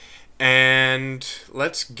and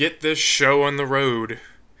let's get this show on the road.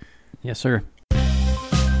 Yes, sir.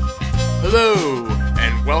 Hello,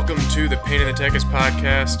 and welcome to the Pain in the Techist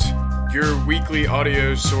podcast, your weekly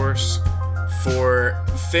audio source for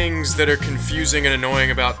things that are confusing and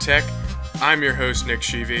annoying about tech. I'm your host, Nick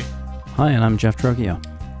Sheevy. Hi, and I'm Jeff Trocchio.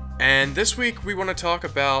 And this week we want to talk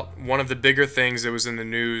about one of the bigger things that was in the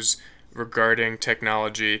news regarding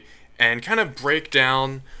technology and kind of break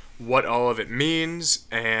down what all of it means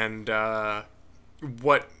and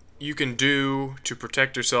what you can do to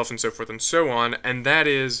protect yourself and so forth and so on. And that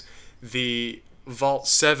is the Vault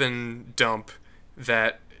 7 dump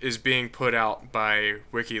that is being put out by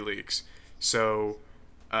WikiLeaks. So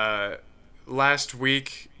last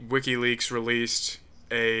week, WikiLeaks released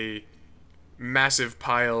a massive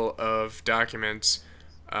pile of documents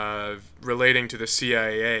relating to the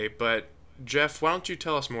CIA. But Jeff, why don't you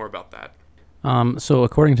tell us more about that? So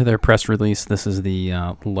according to their press release, this is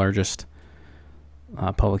the largest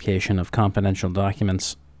publication of confidential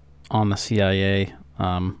documents on the CIA,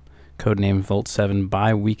 codenamed Vault 7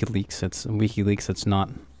 by WikiLeaks. It's WikiLeaks. It's not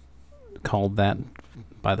called that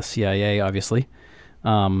by the CIA, obviously.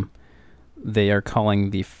 They are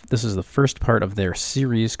calling this is the first part of their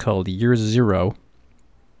series called Year Zero,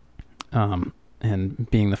 and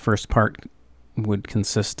being the first part would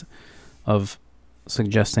consist of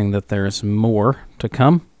suggesting that there's more to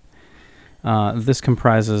come. This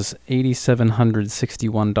comprises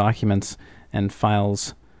 8,761 documents and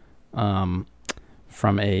files from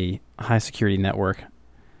a high-security network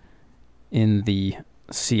in the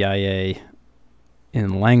CIA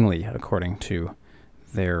in Langley, according to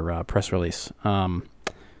their press release.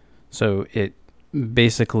 So it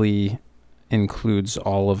basically includes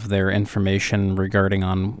all of their information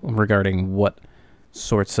regarding what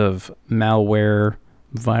sorts of malware,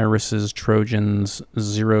 viruses, trojans,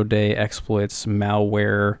 zero-day exploits,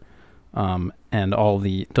 malware, and all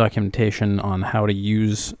the documentation on how to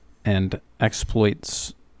use and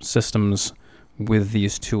exploit systems with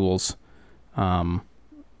these tools.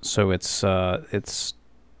 So it's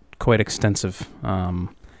quite extensive,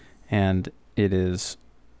 and it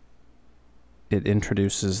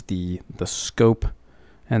introduces the scope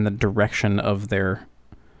and the direction of their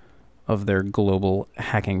global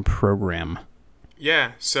hacking program.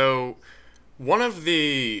 Yeah, so one of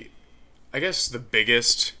the, I guess the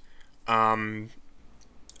biggest, would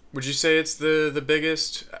you say it's the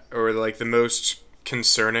biggest, or like the most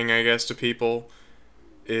concerning, I guess, to people,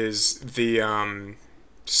 is the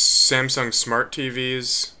Samsung Smart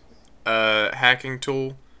TV's hacking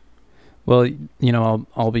tool? Well,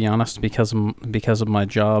 I'll be honest, because of my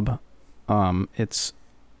job,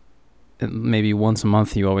 maybe once a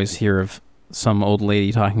month you always hear of some old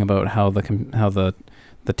lady talking about how the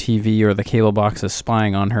TV or the cable box is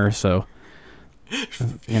spying on her. So,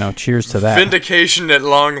 cheers to that. Vindication at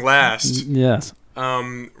long last. Yes.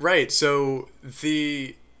 Right. So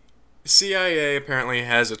the CIA apparently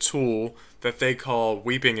has a tool that they call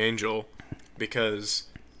Weeping Angel because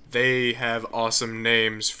they have awesome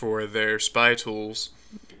names for their spy tools.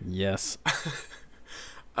 Yes.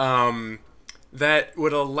 That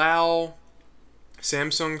would allow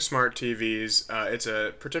Samsung Smart TVs, it's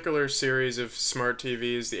a particular series of smart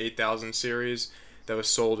TVs, the 8000 series, that was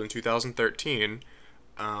sold in 2013,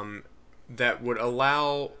 that would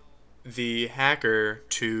allow the hacker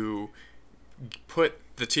to put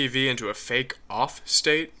the TV into a fake off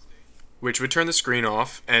state, which would turn the screen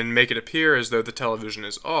off and make it appear as though the television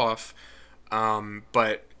is off,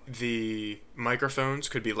 but the microphones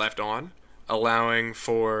could be left on, allowing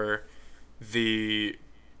for the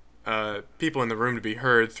people in the room to be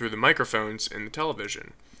heard through the microphones in the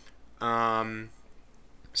television.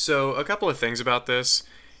 So a couple of things about this.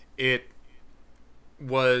 It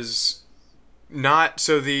was not...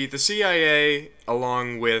 So the CIA,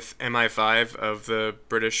 along with MI5 of the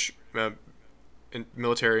British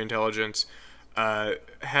military intelligence,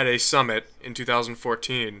 had a summit in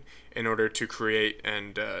 2014 in order to create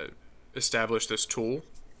and establish this tool.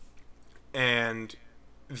 And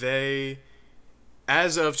they...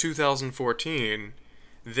 As of 2014,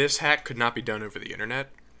 this hack could not be done over the internet.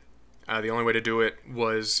 The only way to do it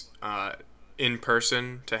was in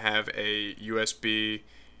person, to have a USB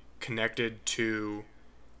connected to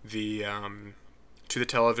the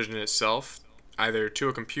television itself, either to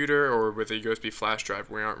a computer or with a USB flash drive.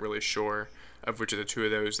 We aren't really sure of which of the two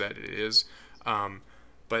of those that it is.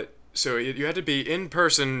 But so you had to be in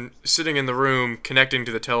person, sitting in the room, connecting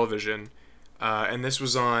to the television, and this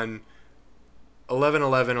was on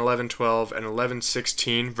 11.11, 11.12, and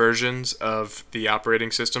 11.16 versions of the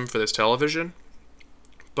operating system for this television.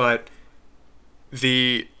 But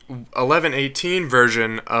 11.18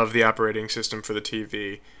 version of the operating system for the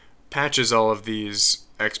TV patches all of these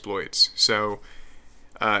exploits. So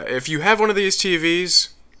if you have one of these TVs,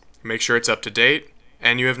 make sure it's up to date,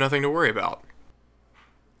 and you have nothing to worry about.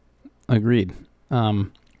 Agreed.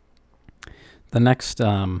 The next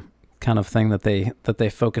kind of thing that they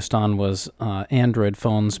focused on was Android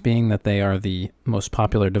phones, being that they are the most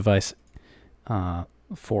popular device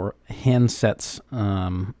for handsets,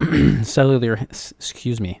 cellular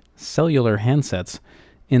handsets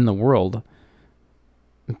in the world,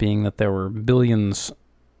 being that there were billions,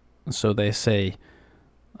 so they say,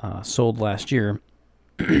 sold last year.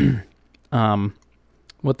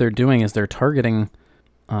 What they're doing is they're targeting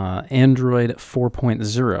Android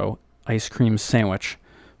 4.0 ice cream sandwich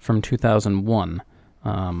from 2001.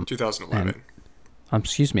 2011.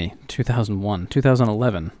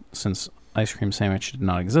 2011, since ice cream sandwich did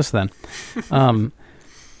not exist then.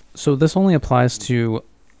 So this only applies to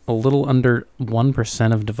a little under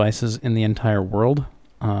 1% of devices in the entire world.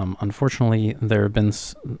 Unfortunately, there's been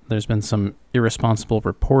some irresponsible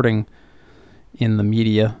reporting in the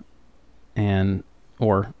media,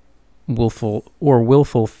 or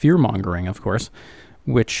willful fear-mongering, of course,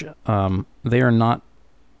 which they are not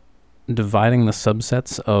dividing the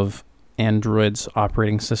subsets of Android's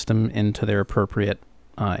operating system into their appropriate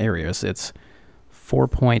areas. It's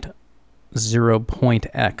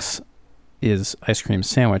 4.0.x is ice cream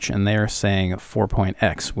sandwich, and they're saying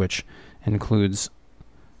 4.x, which includes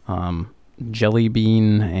Jelly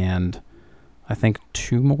Bean and I think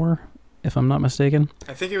two more, if I'm not mistaken.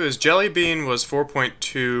 I think it was Jelly Bean was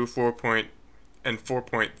 4.2, and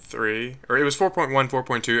 4.3, or it was 4.1,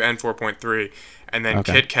 4.2, and 4.3, and then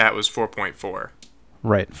Okay. Kit Kat was 4.4.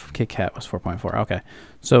 Right, Kit Kat was 4.4. Okay.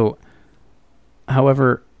 So,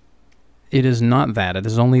 however, it is not that. It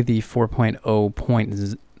is only the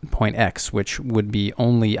 4.0.x, which would be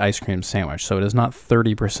only ice cream sandwich. So it is not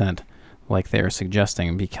 30% like they're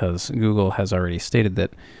suggesting, because Google has already stated that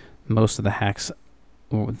most of the hacks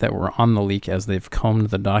that were on the leak as they've combed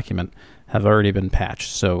the document have already been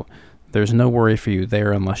patched. So there's no worry for you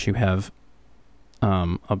there unless you have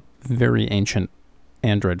a very ancient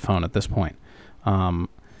Android phone at this point. They're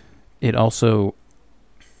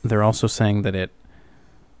also saying that it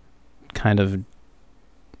kind of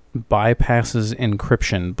bypasses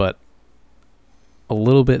encryption, but a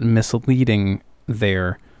little bit misleading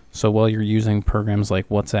there. So while you're using programs like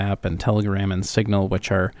WhatsApp and Telegram and Signal,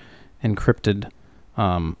 which are encrypted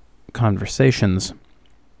conversations,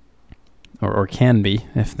 or can be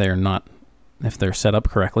if they're set up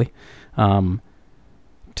correctly,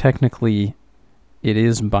 technically it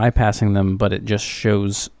is bypassing them, but it just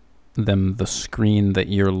shows them the screen that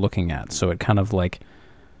you're looking at. So it kind of like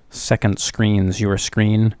second screens your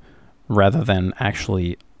screen rather than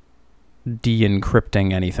actually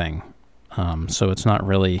de-encrypting anything. So it's not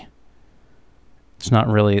really,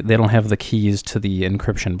 they don't have the keys to the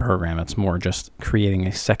encryption program. It's more just creating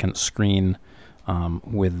a second screen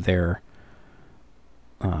with their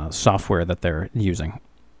software that they're using.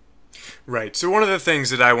 Right. So one of the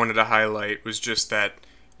things that I wanted to highlight was just that,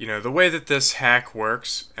 the way that this hack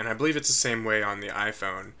works, and I believe it's the same way on the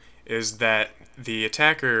iPhone, is that the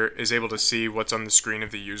attacker is able to see what's on the screen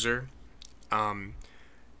of the user.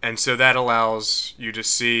 And so that allows you to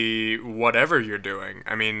see whatever you're doing.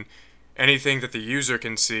 I mean, anything that the user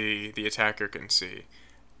can see, the attacker can see.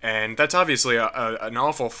 And that's obviously an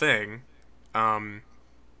awful thing. And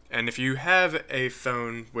if you have a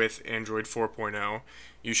phone with Android 4.0,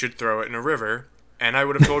 you should throw it in a river. And I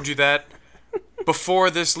would have told you that before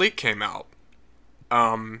this leak came out.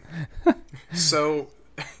 So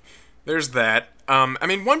there's that.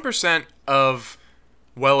 1% of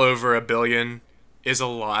well over a billion is a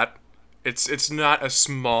lot. It's not a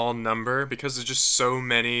small number because there's just so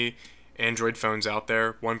many Android phones out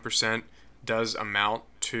there. 1% does amount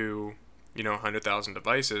to, 100,000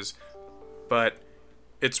 devices. But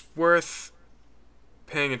it's worth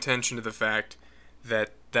paying attention to the fact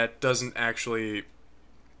that that doesn't actually...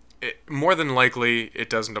 more than likely,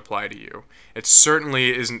 it doesn't apply to you. It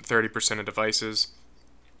certainly isn't 30% of devices.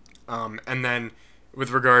 And then,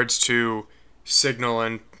 with regards to Signal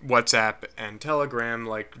and WhatsApp and Telegram,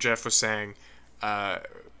 like Jeff was saying,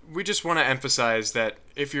 we just want to emphasize that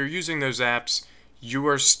if you're using those apps, you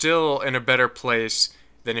are still in a better place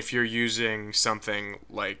than if you're using something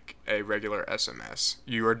like a regular SMS.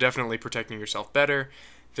 You are definitely protecting yourself better.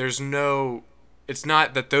 It's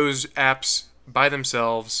not that those apps by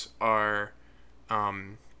themselves are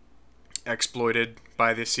exploited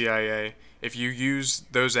by the CIA. If you use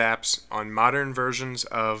those apps on modern versions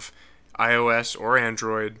of iOS or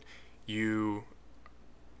Android, you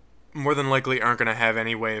more than likely aren't going to have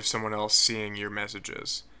any way of someone else seeing your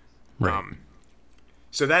messages. Right.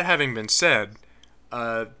 So that having been said,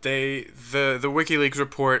 the WikiLeaks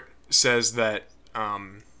report says that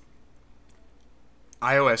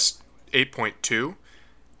iOS 8.2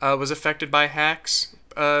 was affected by hacks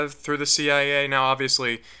through the CIA. Now,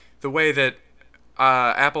 obviously, the way that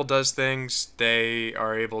Apple does things, they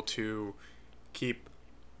are able to keep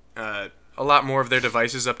a lot more of their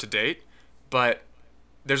devices up to date, but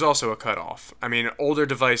there's also a cutoff. I mean, older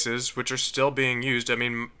devices, which are still being used, I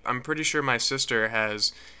mean, I'm pretty sure my sister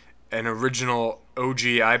has an original OG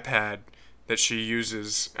iPad that she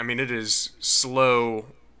uses. I mean, it is slow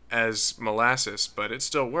as molasses, but it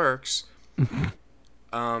still works.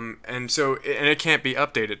 And so, and it can't be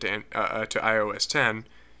updated to iOS 10.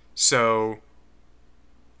 So,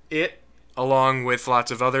 it, along with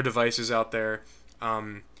lots of other devices out there,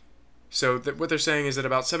 what they're saying is that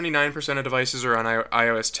about 79% of devices are on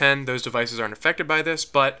iOS 10. Those devices aren't affected by this,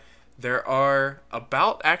 but there are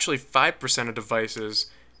about actually 5% of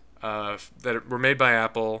devices that were made by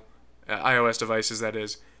Apple, iOS devices that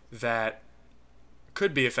is, that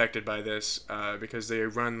could be affected by this because they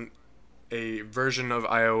run a version of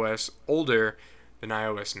iOS older than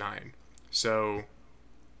iOS 9. So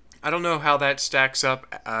I don't know how that stacks up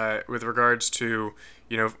with regards to,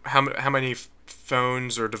 how many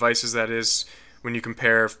phones or devices that is when you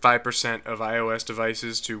compare 5% of iOS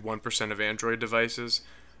devices to 1% of Android devices.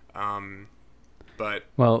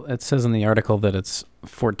 Well, it says in the article that it's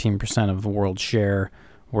 14% of the world share,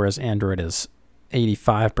 whereas Android is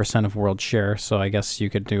 85% of world share. So I guess you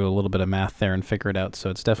could do a little bit of math there and figure it out. So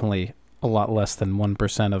it's definitely a lot less than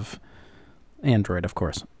 1% of Android, of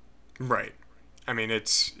course. Right. I mean,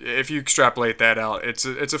 if you extrapolate that out, it's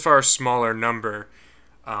a far smaller number,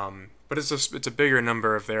 but it's a bigger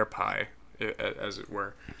number of their pie, as it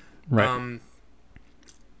were. Right.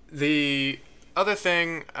 The other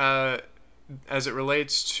thing, as it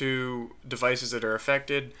relates to devices that are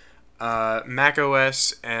affected, Mac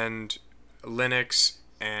OS and Linux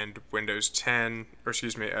and Windows 10, or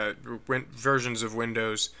excuse me, versions of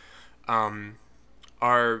Windows,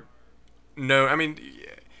 are no. I mean,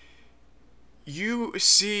 you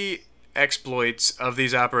see exploits of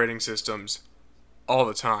these operating systems all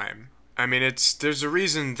the time. I mean, there's a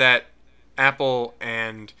reason that Apple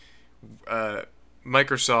and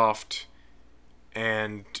Microsoft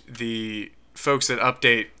and the folks that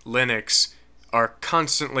update Linux are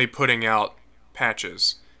constantly putting out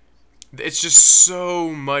patches. It's just so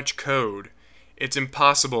much code. It's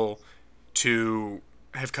impossible to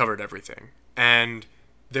have covered everything. And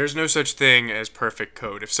there's no such thing as perfect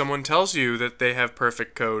code. If someone tells you that they have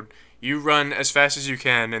perfect code, you run as fast as you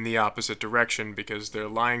can in the opposite direction because they're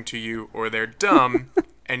lying to you or they're dumb,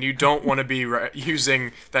 and you don't want to be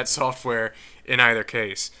using that software in either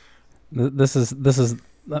case.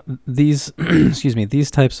 These excuse me,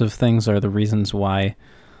 these types of things are the reasons why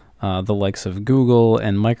the likes of Google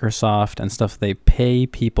and Microsoft and stuff, they pay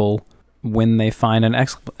people when they find an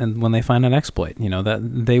exploit, that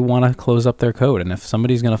they want to close up their code, and if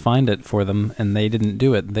somebody's going to find it for them and they didn't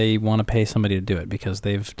do it, they want to pay somebody to do it because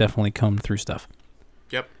they've definitely combed through stuff.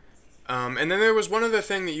 Yep. And then there was one other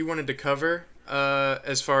thing that you wanted to cover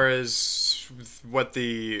as far as what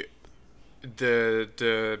the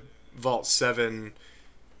Vault 7.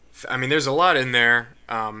 I mean, there's a lot in there,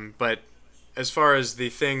 but as far as the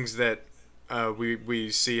things that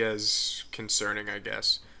we see as concerning, I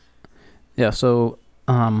guess. Yeah, so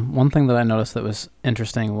one thing that I noticed that was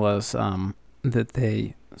interesting was that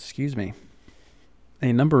they, it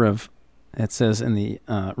says in the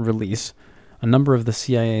release, a number of the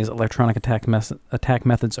CIA's electronic attack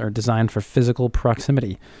methods are designed for physical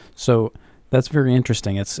proximity. So that's very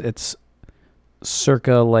interesting. It's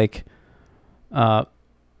circa like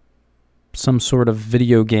some sort of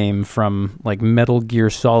video game from like Metal Gear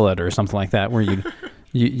Solid or something like that, where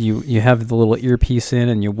you have the little earpiece in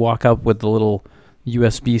and you walk up with the little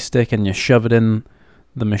USB stick and you shove it in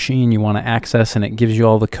the machine you want to access, and it gives you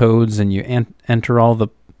all the codes, and you enter all the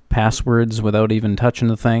passwords without even touching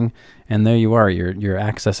the thing, and there you are. You're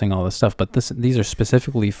accessing all this stuff. But these are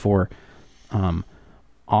specifically for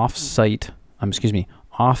off-internet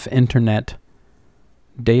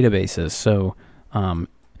databases. So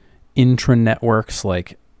intranetworks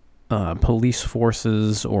like police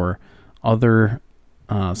forces or other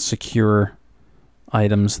secure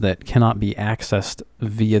items that cannot be accessed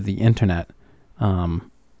via the internet.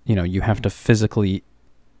 You have to physically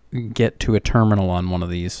get to a terminal on one of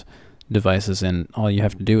these devices, and all you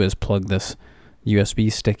have to do is plug this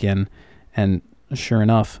USB stick in, and sure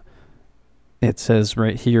enough, it says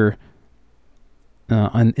right here,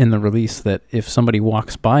 in the release that if somebody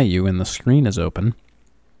walks by you and the screen is open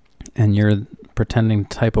and you're pretending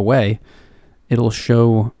to type away, it'll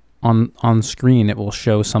show on screen, it will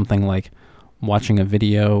show something like watching a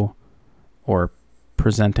video or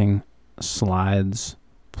presenting slides,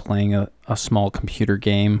 playing a small computer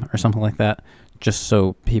game or something like that, just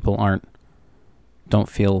so people don't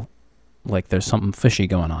feel like there's something fishy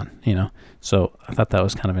going on, you know? So I thought that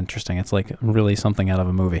was kind of interesting. It's like really something out of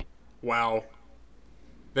a movie. Wow.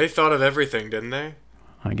 They thought of everything, didn't they?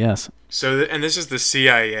 I guess. So, and this is the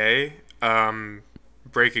CIA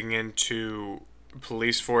breaking into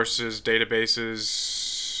police forces'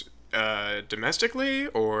 databases domestically,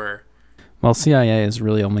 or? Well, CIA is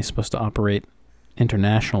really only supposed to operate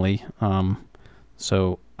internationally,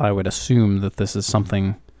 so I would assume that this is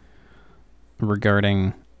something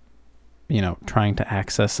regarding, trying to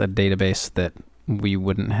access a database that we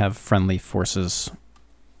wouldn't have friendly forces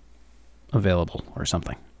available or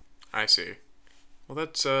something. I see. Well,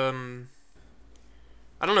 that's, I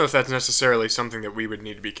don't know if that's necessarily something that we would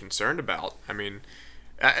need to be concerned about. I mean,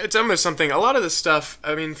 it's almost something, a lot of this stuff,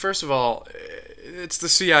 I mean, first of all, it's the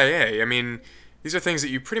CIA. I mean, these are things that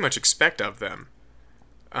you pretty much expect of them.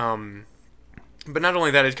 But not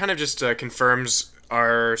only that, it kind of just confirms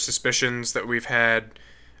our suspicions that we've had.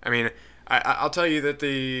 I mean, I'll tell you that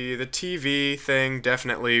the TV thing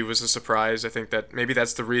definitely was a surprise. I think that maybe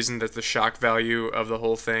that's the reason that the shock value of the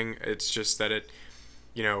whole thing, it's just that it,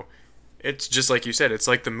 it's just like you said, it's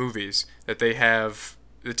like the movies, that they have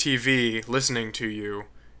the TV listening to you,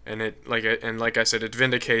 and like I said, it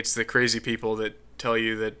vindicates the crazy people that tell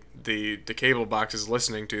you that the cable box is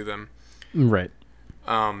listening to them. Right.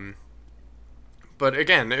 But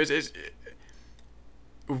again,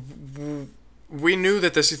 we knew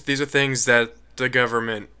that these are things that the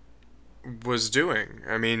government was doing.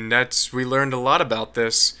 I mean, we learned a lot about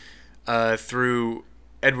this through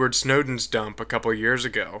Edward Snowden's dump a couple years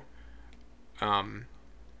ago. I mean,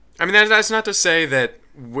 that's not to say that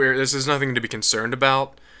this is nothing to be concerned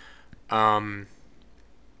about, but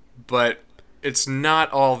it's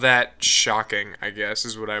not all that shocking, I guess,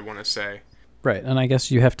 is what I want to say. Right, and I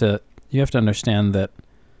guess you have to understand that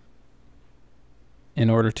in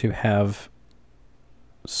order to have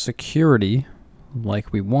security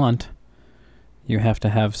like we want, you have to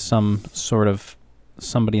have some sort of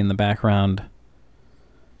somebody in the background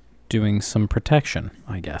doing some protection,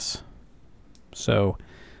 I guess. So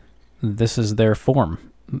this is their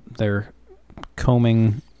form. They're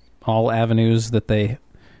combing all avenues that they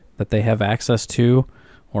have access to,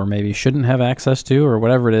 or maybe shouldn't have access to, or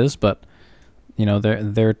whatever it is, but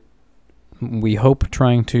they're we hope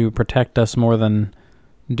trying to protect us more than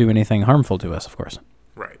do anything harmful to us, of course.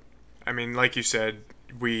 Right. I mean, like you said,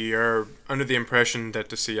 we are under the impression that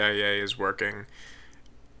the CIA is working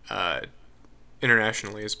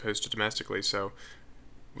internationally as opposed to domestically, so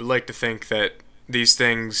we'd like to think that these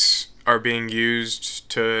things are being used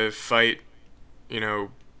to fight,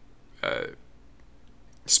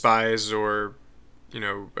 spies or,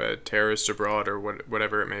 terrorists abroad or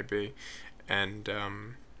whatever it may be. And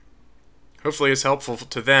hopefully it's helpful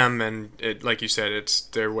to them, and it, like you said, it's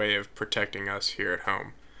their way of protecting us here at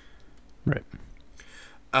home. Right.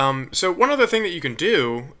 So one other thing that you can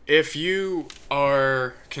do if you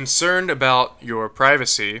are concerned about your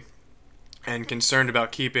privacy and concerned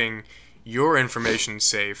about keeping your information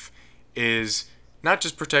safe is not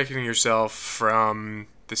just protecting yourself from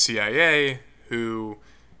the CIA, who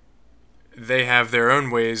they have their own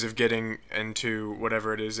ways of getting into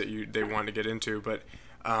whatever it is that they want to get into, but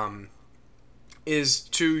is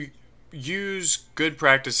to use good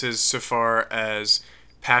practices so far as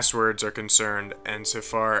passwords are concerned, and so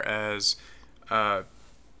far as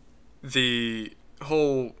the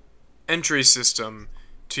whole entry system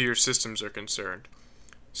to your systems are concerned.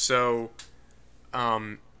 So,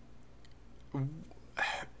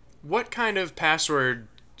 what kind of password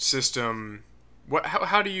system?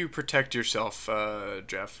 How do you protect yourself,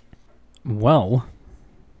 Jeff? Well,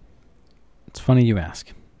 it's funny you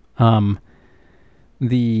ask. I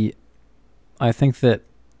think that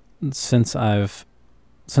since I've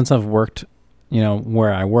worked,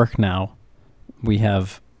 where I work now, we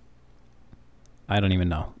have, I don't even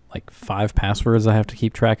know, like 5 passwords I have to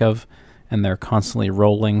keep track of, and they're constantly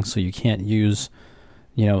rolling, so you can't use,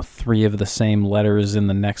 3 of the same letters in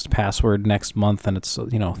the next password next month, and it's,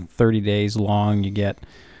 30 days long you get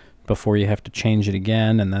before you have to change it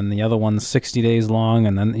again, and then the other one's 60 days long,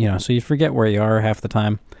 and then, so you forget where you are half the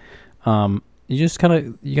time. You just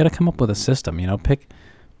you got to come up with a system, pick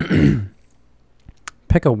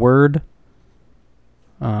pick a word.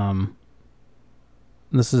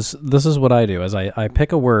 This is what I do, is I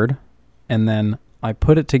pick a word, and then I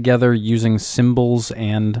put it together using symbols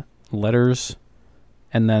and letters,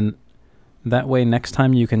 and then that way next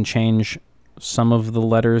time you can change some of the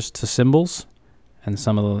letters to symbols and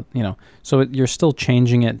some of the, so you're still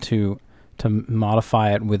changing it to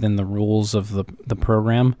modify it within the rules of the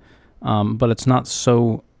program, but it's not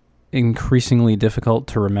so increasingly difficult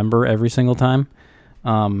to remember every single time.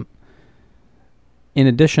 In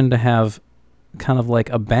addition to have kind of like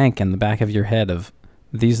a bank in the back of your head of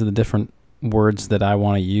these are the different words that I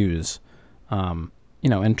want to use,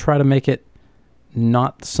 and try to make it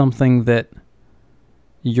not something that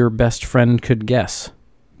your best friend could guess,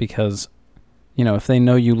 because, if they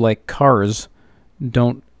know you like cars,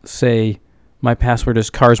 don't say my password is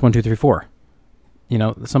cars1234.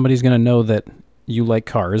 Somebody's going to know that you like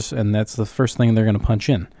cars, and that's the first thing they're going to punch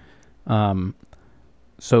in.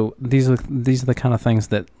 So these are the kind of things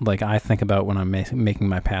that like I think about when I'm making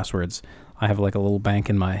my passwords. I have like a little bank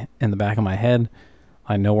in the back of my head.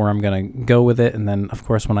 I know where I'm going to go with it, and then of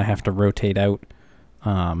course when I have to rotate out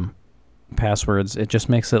passwords, it just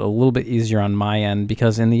makes it a little bit easier on my end,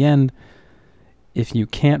 because in the end, if you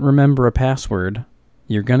can't remember a password,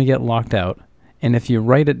 you're going to get locked out. And if you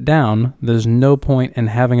write it down, there's no point in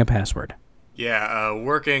having a password. Yeah,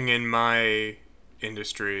 working in my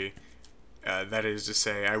industry, that is to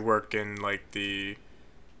say, I work in like the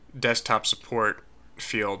desktop support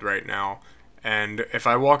field right now. And if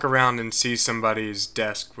I walk around and see somebody's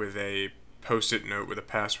desk with a Post-it note with a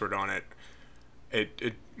password on it,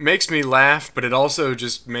 it makes me laugh, but it also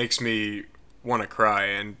just makes me want to cry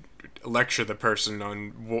and lecture the person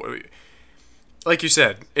on... Like you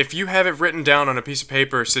said, if you have it written down on a piece of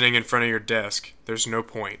paper sitting in front of your desk, there's no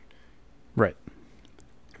point. Right.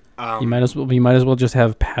 You might as well just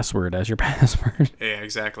have password as your password. Yeah,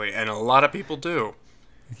 exactly. And a lot of people do.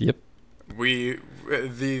 Yep.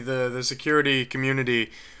 The security community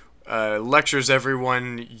lectures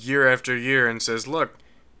everyone year after year and says, look,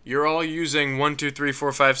 you're all using 1, 2, 3,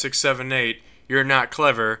 4, 5, 6, 7, 8. You're not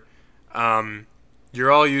clever.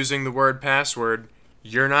 You're all using the word password.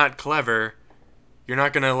 You're not clever. You're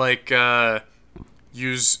not gonna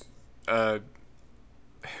use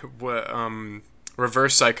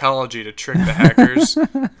reverse psychology to trick the hackers.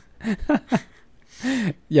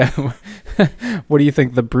 Yeah. What do you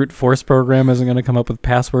think? The brute force program isn't going to come up with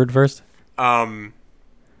password first? So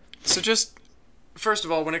just first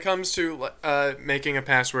of all, when it comes to making a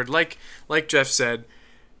password, like Jeff said,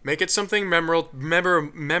 make it something memorable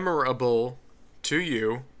to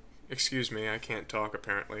you. Excuse me, I can't talk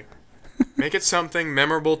apparently. Make it something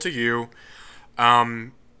memorable to you,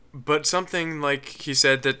 but something, like he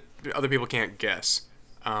said, that other people can't guess.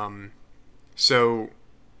 So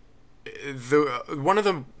one of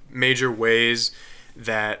the major ways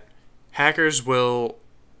that hackers will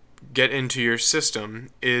get into your system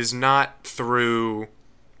is not through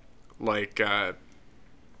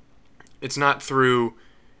it's not through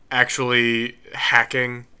actually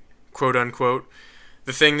hacking, quote unquote.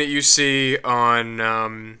 The thing that you see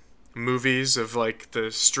on movies of like the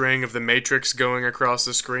string of the Matrix going across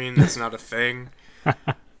the screen, that's not a thing.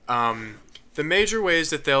 The major ways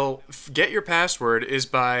that they'll get your password is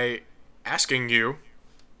by asking you.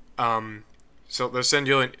 So they'll send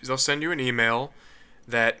you an email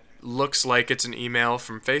that looks like it's an email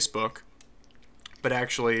from Facebook, but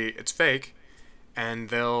actually it's fake, and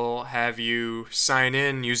they'll have you sign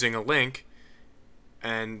in using a link,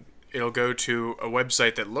 and it'll go to a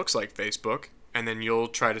website that looks like Facebook, and then you'll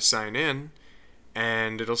try to sign in,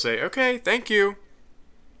 and it'll say, okay, thank you,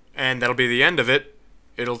 and that'll be the end of it.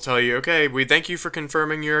 It'll tell you, okay, we thank you for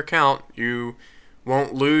confirming your account. You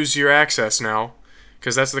won't lose your access now,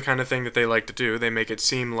 because that's the kind of thing that they like to do. They make it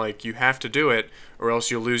seem like you have to do it, or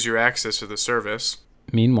else you'll lose your access to the service.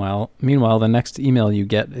 Meanwhile, the next email you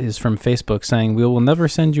get is from Facebook saying, we will never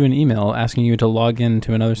send you an email asking you to log in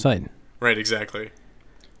to another site. Right, exactly.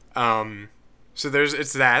 So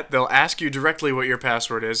it's that. They'll ask you directly what your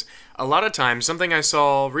password is. A lot of times, something I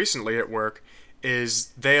saw recently at work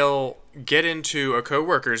is they'll get into a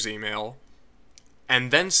coworker's email and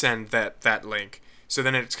then send that link. So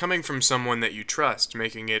then it's coming from someone that you trust,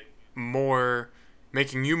 making you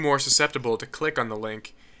more susceptible to click on the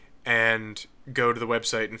link and go to the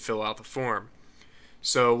website and fill out the form.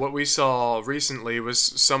 So what we saw recently was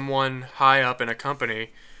someone high up in a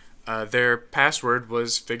company, their password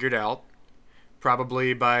was figured out,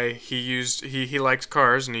 probably by he likes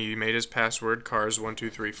cars, and he made his password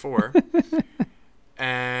cars1234.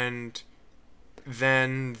 And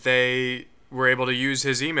then they were able to use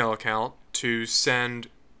his email account to send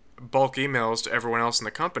bulk emails to everyone else in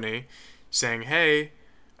the company saying, hey,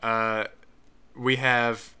 we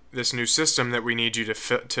have this new system that we need you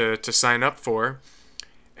to sign up for.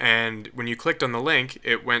 And when you clicked on the link,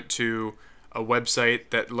 it went to a website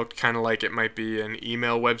that looked kind of like it might be an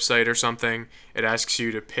email website or something. It asks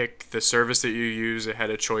you to pick the service that you use. It had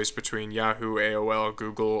a choice between Yahoo, AOL,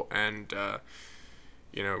 Google, and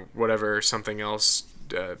whatever, something else,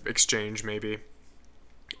 Exchange maybe.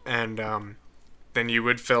 And then you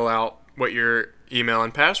would fill out what your email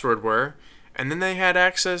and password were, and then they had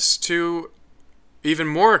access to even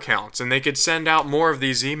more accounts, and they could send out more of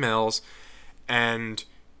these emails and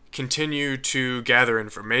continue to gather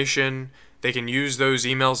information. They can use those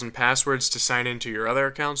emails and passwords to sign into your other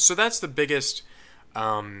accounts. So that's the biggest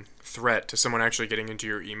threat to someone actually getting into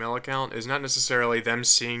your email account, is not necessarily them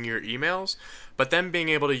seeing your emails, but them being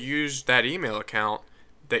able to use that email account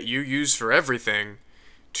that you use for everything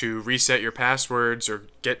to reset your passwords or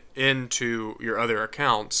get into your other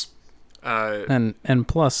accounts. And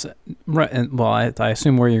plus, right? And, well, I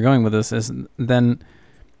assume where you're going with this is then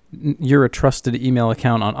you're a trusted email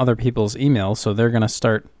account on other people's emails, so they're going to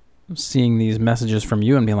start seeing these messages from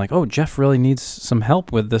you and being like, "Oh, Jeff really needs some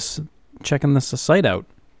help with this, checking this site out."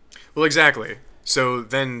 Well, exactly. So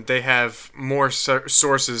then they have more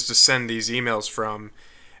sources to send these emails from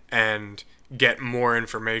and get more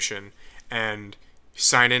information and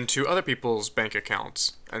sign into other people's bank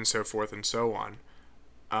accounts and so forth and so on.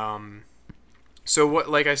 So what,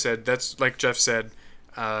 like I said, that's like Jeff said,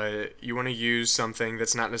 you want to use something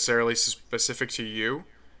that's not necessarily specific to you,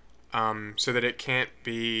 so that it can't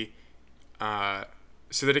be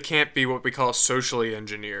what we call socially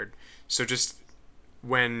engineered. So just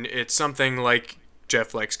when it's something like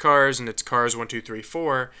Jeff likes cars and it's cars 1 2 3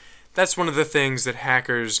 4, that's one of the things that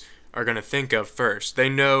hackers are going to think of first. They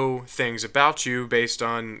know things about you based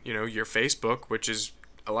on, your Facebook, which is,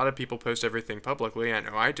 a lot of people post everything publicly. I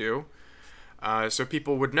know I do. So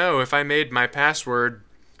people would know if I made my password,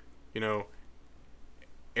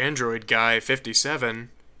 Android guy 57,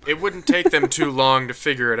 it wouldn't take them too long to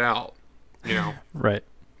figure it out, Right.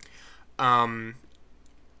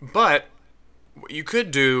 But what you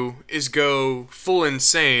could do is go full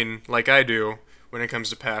insane like I do when it comes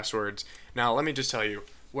to passwords. Now, let me just tell you,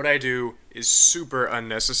 what I do is super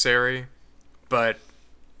unnecessary, but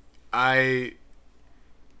I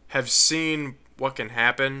have seen what can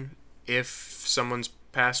happen if someone's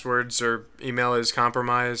passwords or email is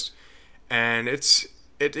compromised, and it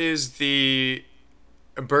is the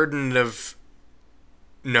burden of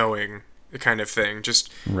knowing the kind of thing. Just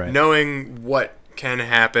Right. knowing what can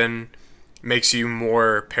happen makes you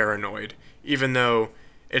more paranoid, even though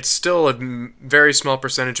it's still a very small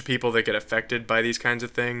percentage of people that get affected by these kinds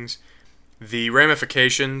of things. The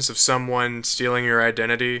ramifications of someone stealing your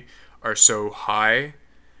identity are so high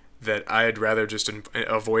that I'd rather just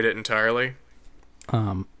avoid it entirely.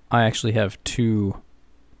 I actually have two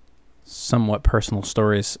somewhat personal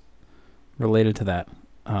stories related to that.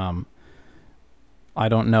 I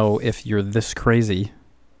don't know if you're this crazy,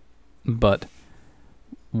 but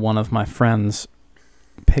one of my friends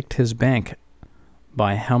picked his bank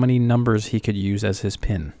by how many numbers he could use as his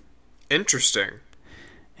PIN. Interesting.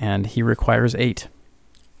 And he requires 8.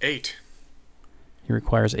 8. He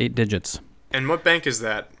requires 8 digits. And what bank is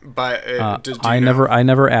that? Do I you know?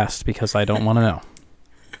 never asked because I don't want to know.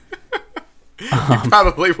 He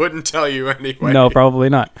probably wouldn't tell you anyway. No, probably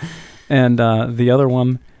not. And the other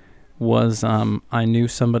one was I knew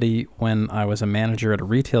somebody when I was a manager at a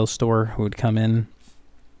retail store who would come in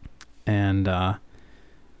and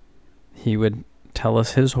he would tell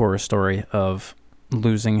us his horror story of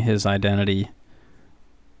losing his identity.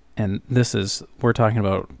 And we're talking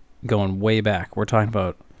about going way back. We're talking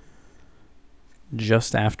about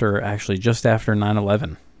just after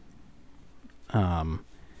 9/11.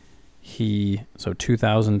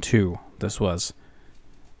 2002 this was.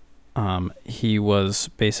 He was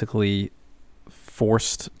basically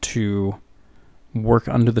forced to work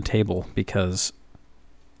under the table because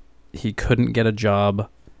he couldn't get a job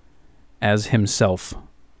as himself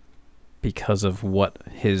because of what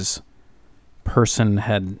his person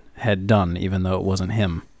had done, even though it wasn't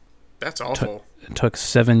him. That's awful. It took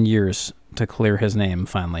 7 years to clear his name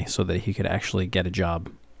finally so that he could actually get a job.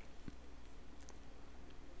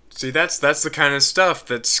 See, that's the kind of stuff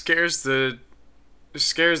that scares the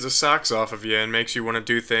socks off of you and makes you want to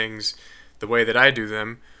do things the way that I do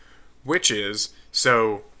them, which is,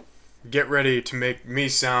 so get ready to make me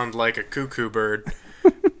sound like a cuckoo bird.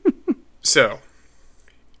 So,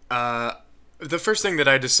 the first thing that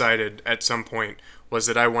I decided at some point was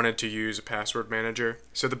that I wanted to use a password manager.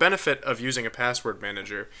 So the benefit of using a password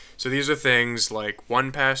manager, so these are things like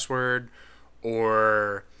 1Password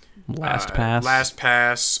or LastPass,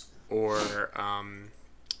 LastPass or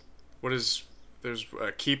what is there's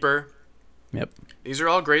Keeper. Yep. These are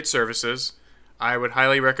all great services. I would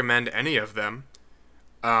highly recommend any of them,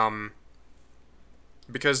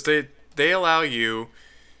 because they allow you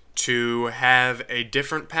to have a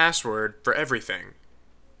different password for everything,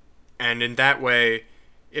 and in that way,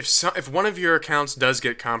 if one of your accounts does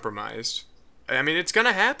get compromised, I mean, it's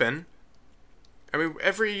gonna happen. I mean,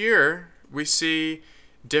 every year we see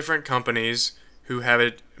different companies who have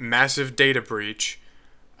a massive data breach.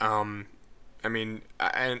 I mean,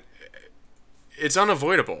 and it's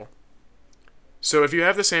unavoidable. So if you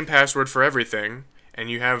have the same password for everything, and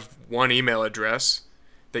you have one email address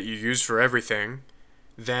that you use for everything,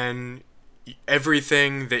 then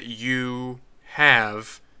everything that you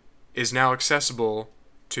have is now accessible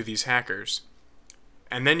to these hackers.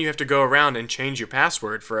 And then you have to go around and change your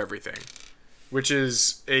password for everything, which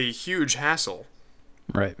is a huge hassle.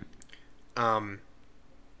 Right. And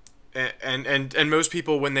most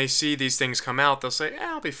people, when they see these things come out, they'll say,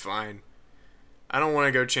 I'll be fine. I don't want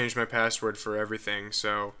to go change my password for everything,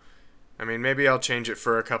 so, I mean, maybe I'll change it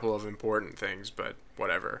for a couple of important things, but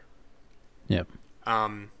whatever. Yep.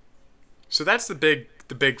 So that's the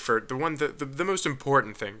most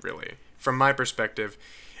important thing, really, from my perspective,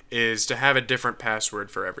 is to have a different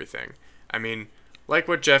password for everything. I mean, like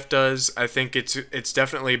what Jeff does, I think it's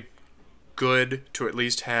definitely good to at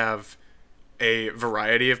least have a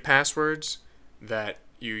variety of passwords that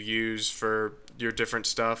you use for your different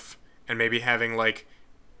stuff, and maybe having like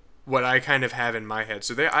what I kind of have in my head.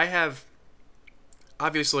 So I have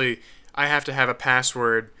to have a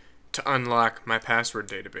password to unlock my password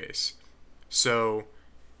database. So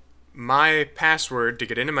my password to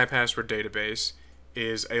get into my password database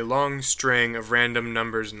is a long string of random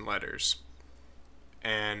numbers and letters.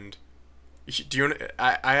 And do you?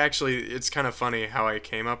 I actually, it's kind of funny how I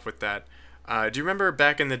came up with that. Do you remember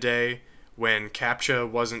back in the day when CAPTCHA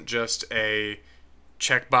wasn't just a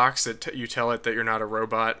checkbox that you tell it that you're not a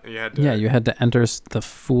robot? You had to enter the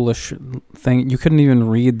foolish thing. You couldn't even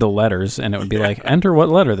read the letters, and it would be like, enter what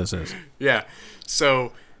letter this is. Yeah.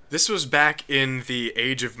 So this was back in the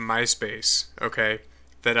age of MySpace, okay,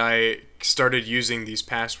 that I started using these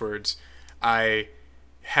passwords. I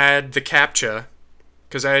had the CAPTCHA,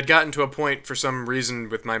 because I had gotten to a point for some reason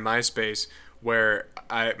with my MySpace where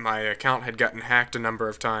my account had gotten hacked a number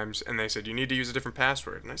of times, and they said, you need to use a different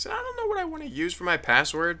password. And I said, I don't know what I want to use for my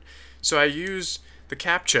password. So I used the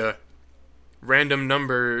CAPTCHA, random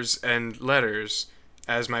numbers and letters,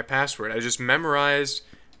 as my password. I just memorized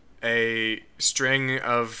a string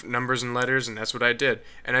of numbers and letters, and that's what I did.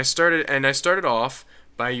 And I started off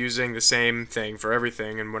by using the same thing for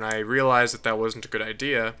everything, and when I realized that wasn't a good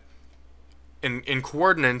idea, in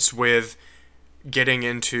coordinates with getting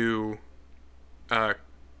into a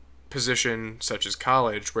position such as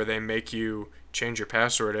college, where they make you change your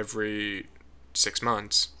password every 6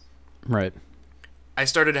 months. Right. I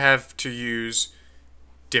started to have to use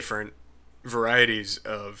different varieties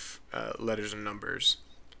of letters and numbers.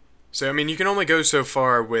 So, I mean, you can only go so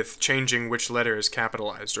far with changing which letter is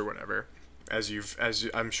capitalized or whatever, as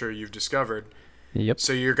I'm sure you've discovered. Yep.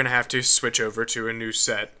 So you're going to have to switch over to a new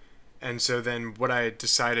set. And so then what I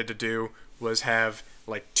decided to do was have,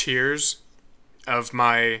 like, tiers of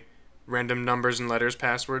my random numbers and letters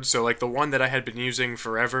passwords. So, like, the one that I had been using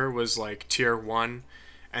forever was, like, tier 1.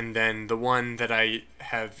 And then the one that I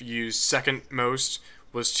have used second most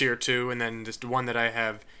was tier 2. And then this one that I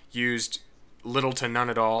have used little to none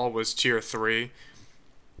at all was tier 3.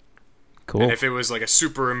 Cool. And if it was, like, a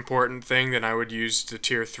super important thing, then I would use the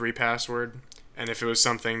tier 3 password. And if it was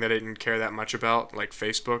something that I didn't care that much about, like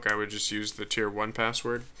Facebook, I would just use the tier 1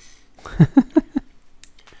 password.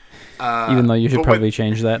 Even though you should probably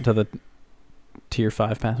change that to the tier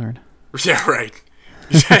 5 password. Yeah, right.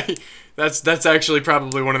 That's actually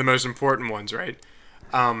probably one of the most important ones, right?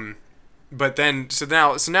 But then, so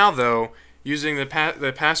now though, using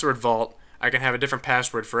the password vault, I can have a different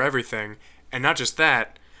password for everything, and not just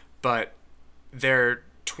that, but they're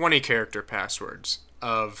 20 character passwords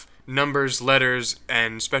of numbers, letters,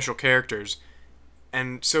 and special characters.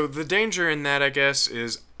 And so the danger in that, I guess,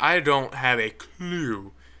 is I don't have a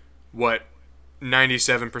clue what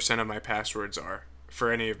 97% of my passwords are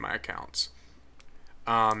for any of my accounts.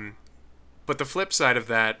 But the flip side of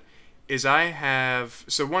that is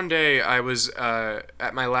so one day I was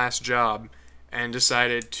at my last job and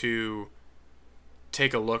decided to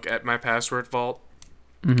take a look at my password vault.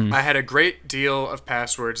 Mm-hmm. I had a great deal of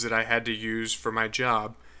passwords that I had to use for my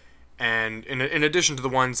job, and in addition to the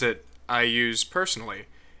ones that I use personally.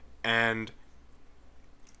 And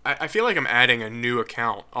I feel like I'm adding a new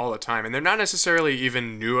account all the time, and they're not necessarily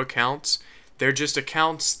even new accounts. They're just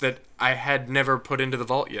accounts that I had never put into the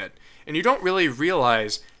vault yet. And you don't really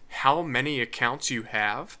realize how many accounts you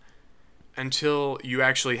have until you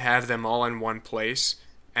actually have them all in one place,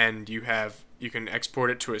 and you can export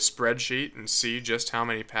it to a spreadsheet and see just how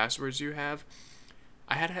many passwords you have.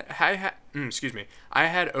 I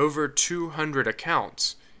had over 200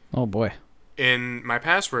 accounts. Oh boy. In my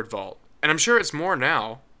password vault, and I'm sure it's more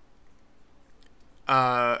now.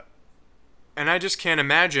 And I just can't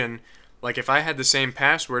imagine, like, if I had the same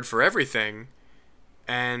password for everything,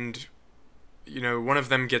 and one of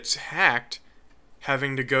them gets hacked,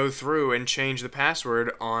 having to go through and change the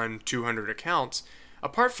password on 200 accounts.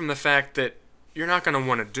 Apart from the fact that you're not going to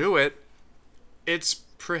want to do it, it's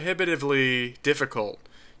prohibitively difficult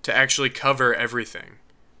to actually cover everything.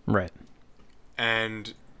 Right.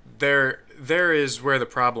 And there is where the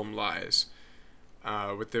problem lies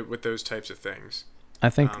with those types of things. I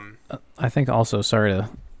think also, sorry to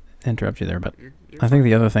interrupt you there, but you're I think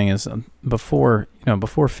the other thing is before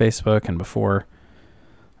Facebook and before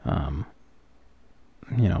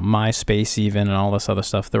MySpace even and all this other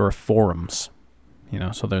stuff, there were forums.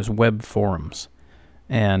 So there's web forums.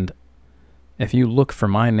 And if you look for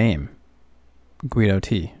my name, Guido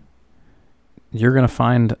T, you're going to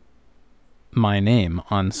find my name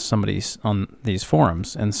on these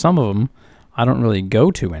forums, and some of them I don't really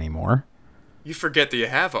go to anymore. You forget that you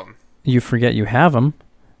have them. You forget you have them,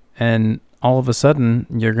 and all of a sudden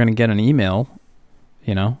you're going to get an email,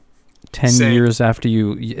 10 years after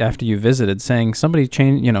you visited, saying somebody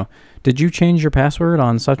changed, did you change your password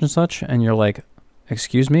on such and such? And you're like,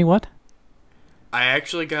 excuse me, what? I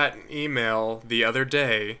actually got an email the other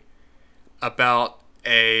day about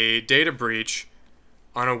a data breach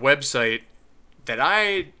on a website that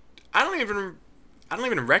I don't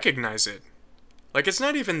even recognize it. Like, it's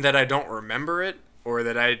not even that I don't remember it or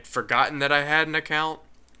that I'd forgotten that I had an account.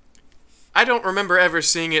 I don't remember ever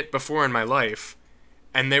seeing it before in my life.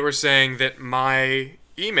 And they were saying that my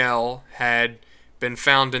email had been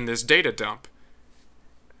found in this data dump.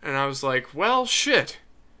 And I was like, well, shit.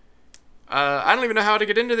 I don't even know how to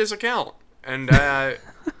get into this account. And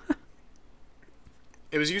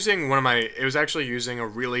it was actually using a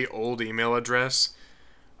really old email address.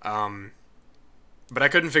 But I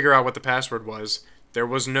couldn't figure out what the password was. There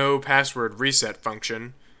was no password reset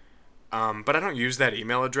function. But I don't use that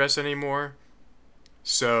email address anymore.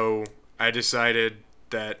 So I decided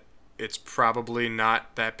that it's probably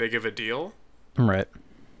not that big of a deal. Right.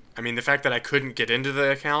 I mean, the fact that I couldn't get into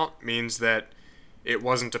the account means that it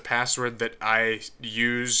wasn't a password that I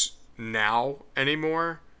use now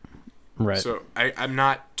anymore. Right. So I'm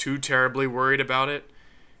not too terribly worried about it.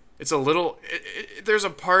 It's a little... there's a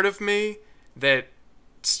part of me that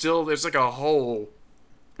still... There's like a hole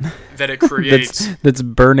that it creates. that's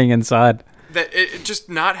burning inside. That it just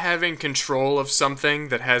not having control of something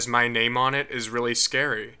that has my name on it is really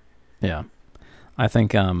scary. Yeah. I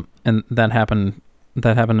think... and that happened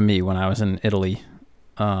to me when I was in Italy.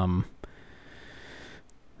 A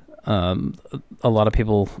lot of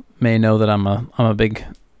people may know that I'm a big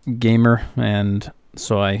gamer, and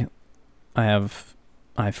so I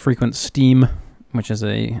frequent Steam, which is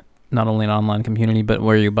not only an online community, but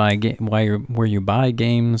where you buy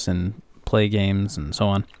games and play games and so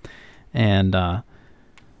on. And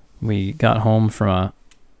we got home from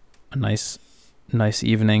a nice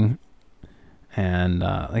evening, and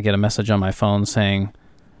I get a message on my phone saying,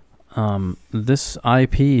 this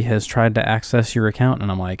IP has tried to access your account. And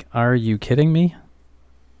I'm like, are you kidding me?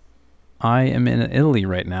 I am in Italy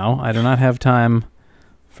right now. I do not have time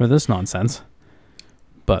for this nonsense.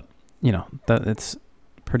 But, that it's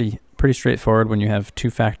pretty straightforward when you have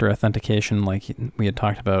two-factor authentication, like we had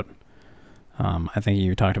talked about. I think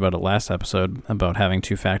you talked about it last episode, about having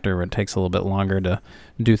two-factor where it takes a little bit longer to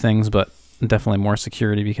do things, but definitely more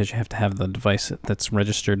security because you have to have the device that's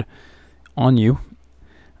registered on you.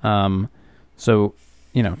 So,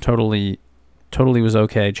 totally was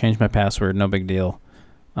okay. Changed my password, no big deal.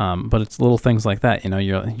 But it's little things like that,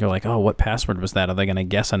 you're like, oh, what password was that? Are they going to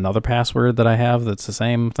guess another password that I have that's the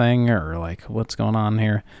same thing, or like, what's going on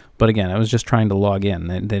here? But again, I was just trying to log in.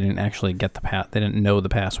 They didn't actually get they didn't know the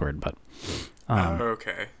password, but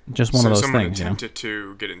okay. Just one of those someone things. Someone attempted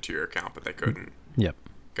to get into your account, but they couldn't. Yep.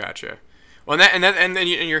 Gotcha. Well, and then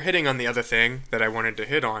you're hitting on the other thing that I wanted to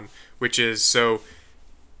hit on, which is, so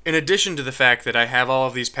in addition to the fact that I have all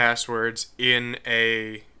of these passwords in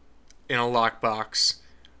a lockbox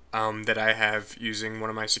that I have using one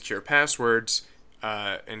of my secure passwords,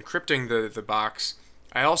 encrypting the box,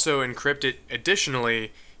 I also encrypt it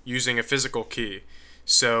additionally using a physical key.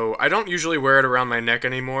 So I don't usually wear it around my neck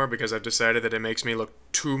anymore because I've decided that it makes me look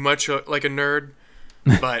too much like a nerd.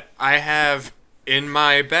 But I have in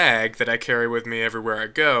my bag that I carry with me everywhere I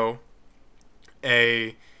go,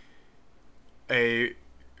 a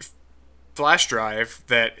flash drive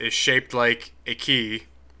that is shaped like a key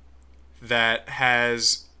that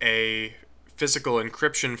has a physical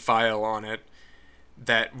encryption file on it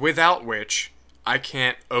that without which I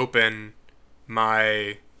can't open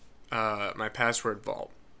my my password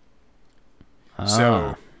vault.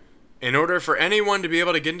 So in order for anyone to be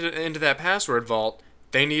able to get into that password vault,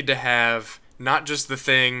 they need to have not just the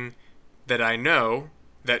thing that I know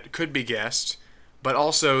that could be guessed, but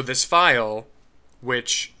also this file,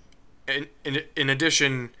 which in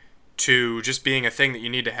addition to just being a thing that you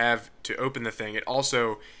need to have to open the thing, it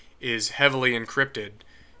also is heavily encrypted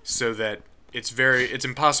so that it's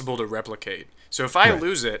impossible to replicate. So if I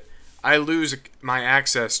lose it, I lose my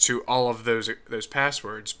access to all of those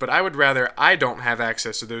passwords, but I would rather I don't have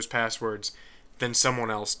access to those passwords than someone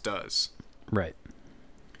else does. Right.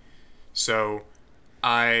 So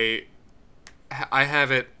I have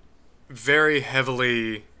it very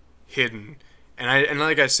heavily hidden, and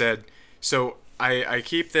like I said, so I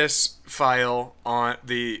keep this file on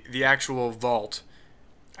the actual vault.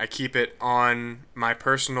 I keep it on my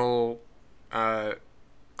personal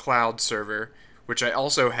cloud server, which I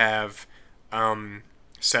also have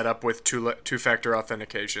set up with two-factor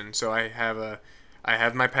authentication. So I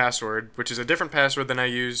have my password, which is a different password than I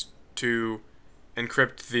use to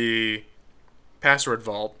encrypt the password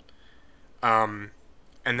vault. And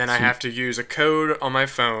then I have to use a code on my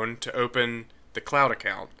phone to open the cloud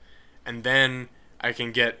account. And then I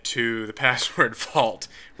can get to the password vault,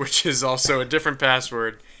 which is also a different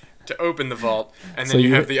password to open the vault. And then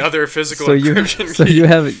you have the other physical encryption key. So you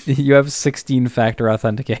have 16-factor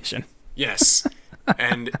authentication. Yes.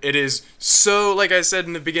 And it is so, like I said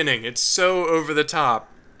in the beginning, it's so over the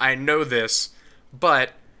top. I know this,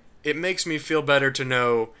 but it makes me feel better to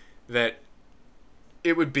know that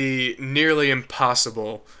it would be nearly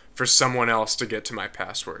impossible for someone else to get to my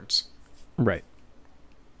passwords. Right.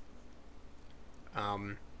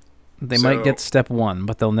 They might get step 1,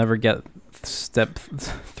 but they'll never get step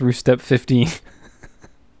 15.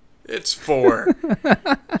 It's 4.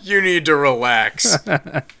 You need to relax.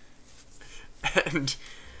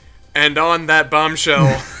 And on that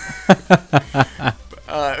bombshell,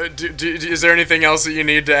 is there anything else that you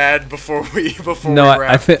need to add before we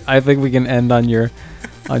wrap? I think we can end on your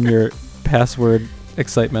password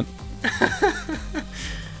excitement.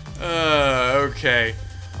 Okay.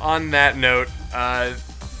 On that note,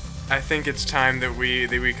 I think it's time that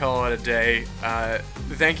we call it a day.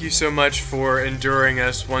 Thank you so much for enduring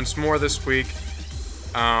us once more this week.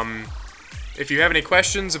 If you have any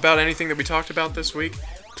questions about anything that we talked about this week,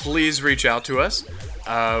 please reach out to us.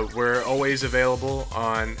 We're always available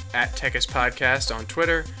on @TechUsPodcast on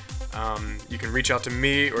Twitter. You can reach out to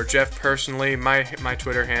me or Jeff personally. My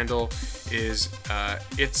Twitter handle is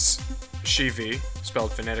it's Shivi,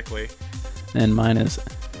 spelled phonetically. And mine is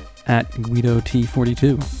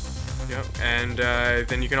 @GuidoT42. Yep. And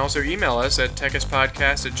then you can also email us at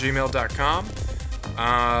techuspodcast@gmail.com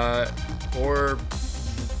or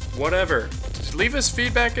whatever. Just leave us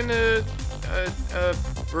feedback in a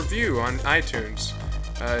review on iTunes.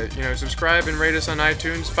 Subscribe and rate us on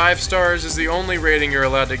iTunes. 5 stars is the only rating you're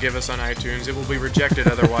allowed to give us on iTunes. It will be rejected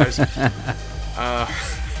otherwise.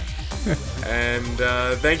 And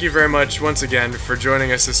thank you very much once again for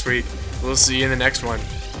joining us this week. We'll see you in the next one.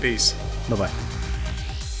 Peace. Bye-bye.